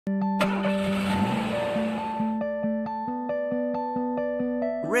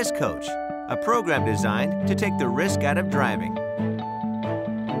RiskCOACH, a program designed to take the risk out of driving.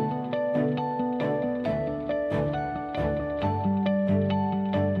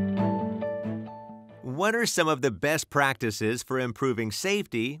 What are some of the best practices for improving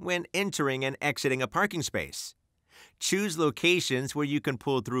safety when entering and exiting a parking space? Choose locations where you can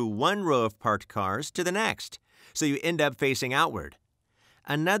pull through one row of parked cars to the next, so you end up facing outward.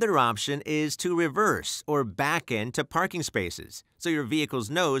 Another option is to reverse or back into parking spaces, so your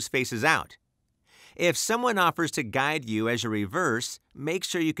vehicle's nose faces out. If someone offers to guide you as you reverse, make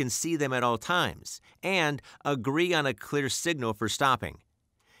sure you can see them at all times and agree on a clear signal for stopping.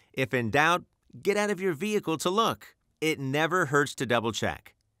 If in doubt, get out of your vehicle to look. It never hurts to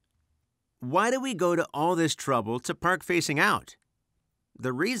double-check. Why do we go to all this trouble to park facing out?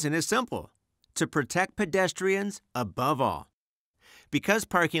 The reason is simple: to protect pedestrians above all. Because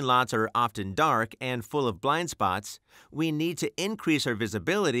parking lots are often dark and full of blind spots, we need to increase our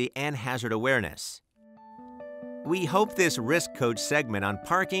visibility and hazard awareness. We hope this RiskCOACH segment on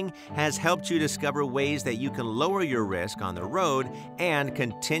parking has helped you discover ways that you can lower your risk on the road and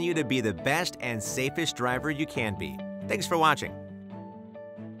continue to be the best and safest driver you can be. Thanks for watching.